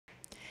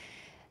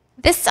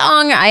This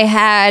song I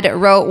had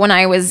wrote when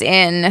I was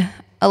in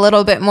a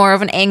little bit more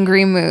of an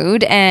angry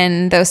mood,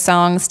 and those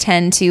songs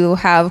tend to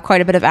have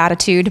quite a bit of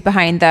attitude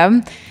behind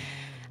them.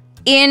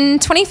 In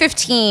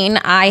 2015,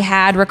 I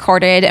had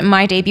recorded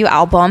my debut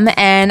album,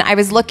 and I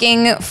was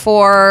looking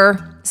for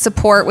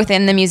support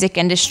within the music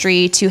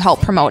industry to help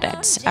promote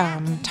it.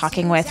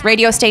 Talking with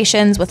radio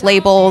stations, with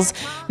labels,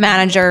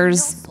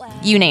 managers,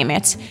 you name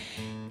it.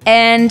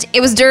 And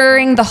it was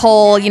during the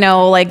whole,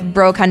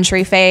 bro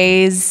country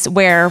phase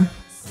where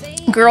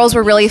girls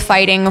were really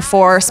fighting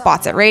for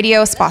spots at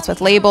radio, spots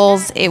with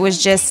labels. It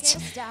was just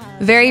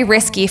very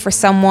risky for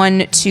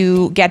someone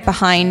to get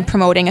behind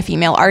promoting a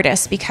female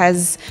artist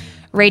because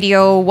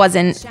radio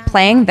wasn't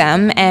playing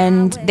them,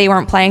 and they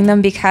weren't playing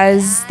them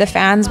because the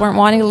fans weren't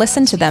wanting to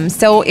listen to them.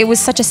 So it was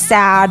such a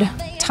sad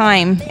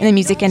time in the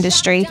music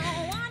industry.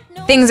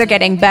 Things are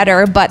getting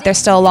better, but there's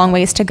still a long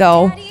ways to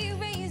go.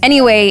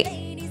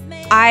 Anyway,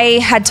 I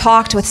had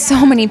talked with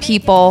so many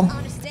people,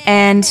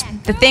 and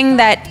the thing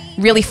that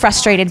really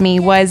frustrated me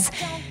was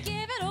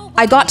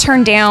I got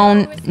turned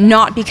down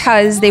not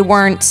because they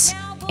weren't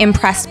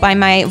impressed by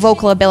my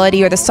vocal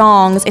ability or the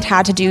songs. It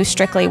had to do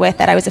strictly with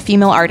that I was a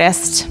female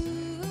artist.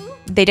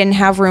 They didn't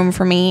have room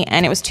for me,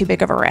 and it was too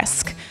big of a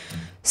risk.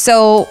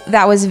 So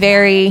that was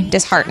very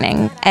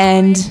disheartening.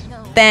 And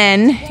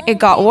then it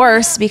got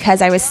worse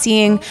because I was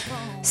seeing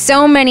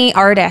so many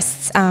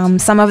artists,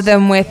 some of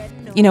them with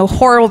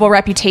horrible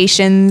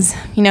reputations.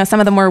 Some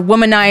of them were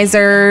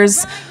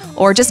womanizers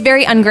or just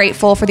very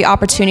ungrateful for the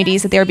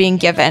opportunities that they were being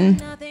given.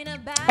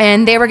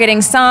 And they were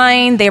getting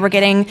signed, they were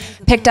getting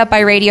picked up by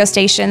radio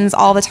stations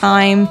all the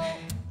time.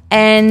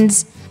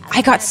 And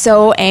I got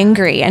so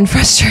angry and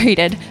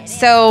frustrated.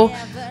 So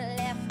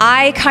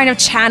I kind of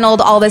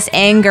channeled all this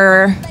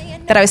anger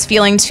that I was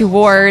feeling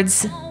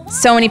towards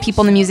so many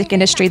people in the music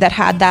industry that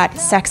had that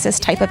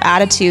sexist type of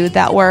attitude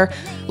that were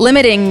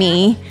limiting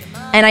me.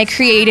 And I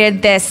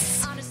created this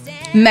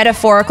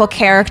metaphorical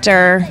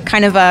character,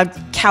 kind of a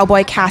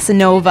cowboy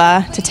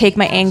Casanova, to take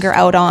my anger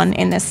out on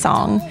in this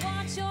song.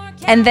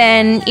 And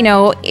then,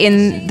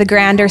 in the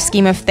grander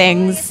scheme of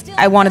things,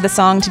 I wanted the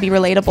song to be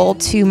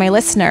relatable to my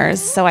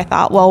listeners. So I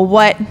thought, well,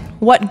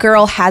 what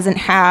girl hasn't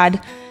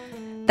had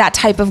that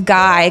type of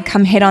guy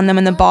come hit on them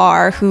in the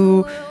bar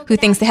who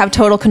thinks they have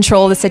total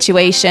control of the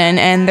situation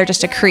and they're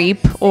just a creep?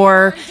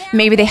 Or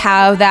maybe they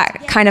have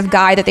that kind of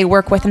guy that they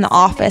work with in the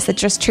office that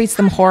just treats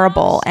them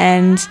horrible,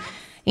 and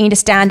you need to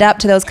stand up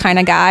to those kind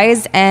of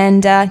guys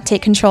and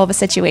take control of a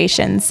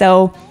situation.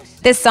 So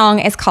this song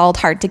is called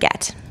Hard to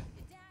Get.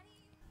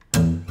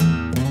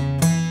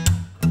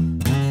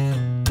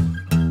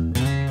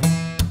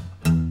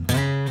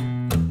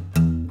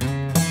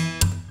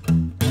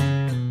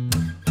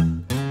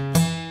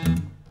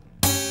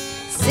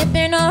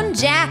 Sipping on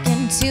Jack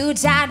and two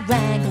tight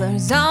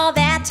Wranglers, all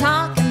that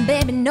talking,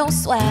 baby, no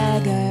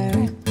swagger.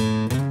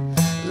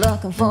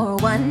 Looking for a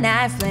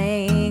one-night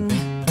fling.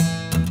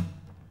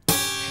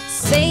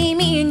 Say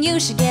me and you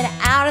should get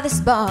out of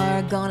this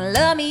bar. Gonna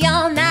love me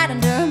all night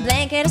under a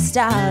blanket of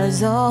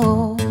stars.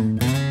 Oh,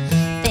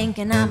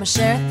 thinking I'm a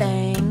sure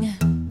thing.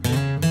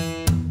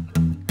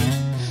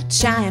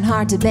 Trying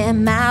hard to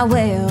bend my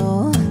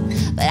will,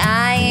 but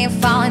I ain't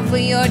falling for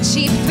your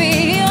cheap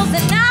thrills.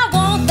 And I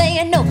won't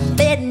lay no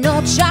bed,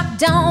 no chalk.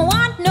 Don't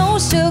want no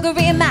sugar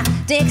in my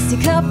Dixie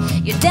cup.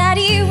 Your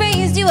daddy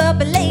raised you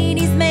up a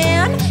ladies'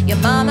 man. Your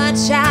mama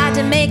tried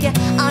to make you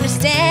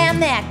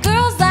understand that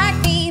girls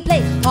like me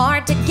play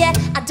hard to get.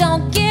 I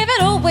don't give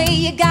it away,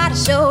 you gotta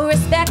show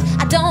respect.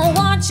 I don't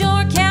want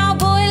your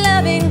cowboy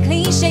loving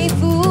cliche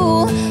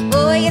fool.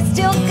 Boy, you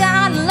still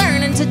got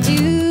learning to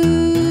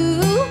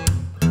do.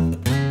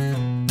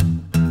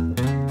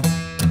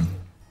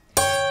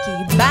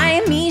 Keep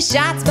buying me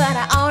shots, but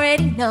I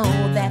already know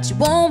that you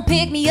won't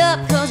pick me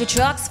up cause your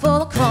truck's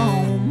full of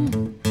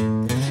chrome.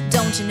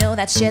 Don't you know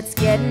that shit's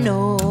getting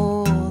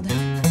old?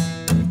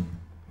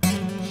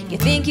 You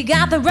think you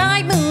got the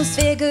right moves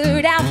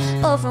figured out,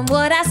 but from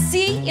what I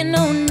see, you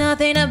know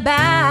nothing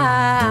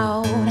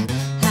about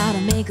how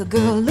to make a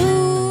girl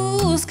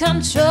lose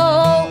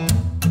control.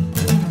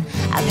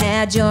 I've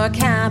had your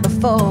kind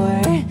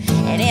before,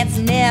 and it's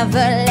never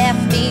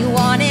left me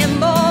wanting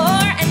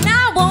more. And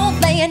I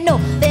won't lay in no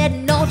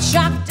bed, no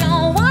chalk.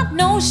 Don't want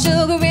no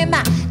sugar in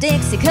my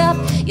Dixie cup.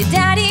 Your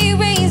daddy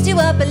raised you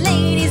up a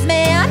ladies'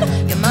 man.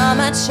 Your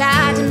mama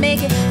tried to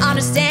make you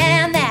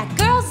understand that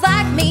girls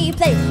like me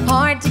play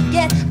hard to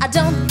get. I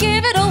don't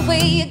give it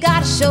away, you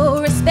gotta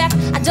show respect.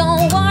 I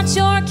don't want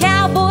your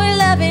cowboy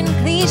loving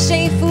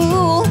cliche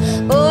fool.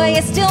 Boy,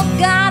 you still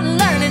got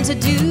learning to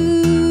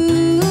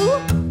do.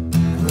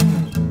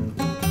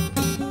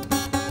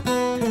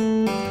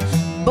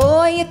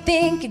 Boy, you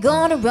think you're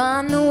gonna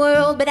run the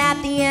world, but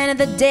at the end of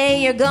the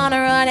day, you're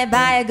gonna run it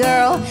by a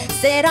girl.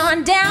 Sit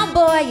on down,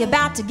 boy, you're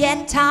about to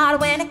get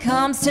tired when it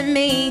comes to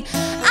me.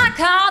 I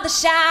call the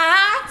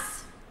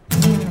shots,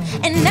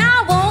 and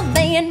I won't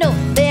lay in no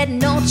bed,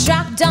 no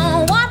chalk.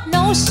 Don't want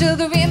no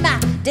sugar in my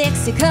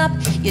Dixie cup.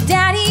 Your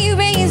daddy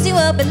raised you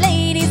up a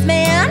ladies'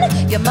 man.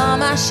 Your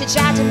mama, she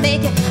tried to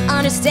make you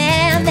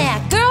understand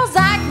that girls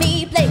like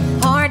me play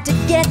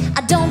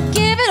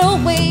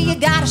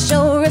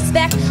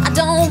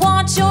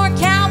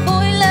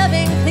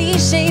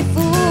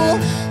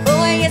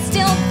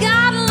still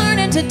got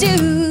learning to do.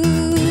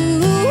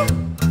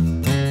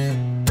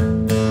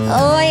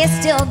 Oh, you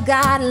still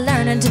got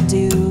learning to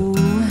do.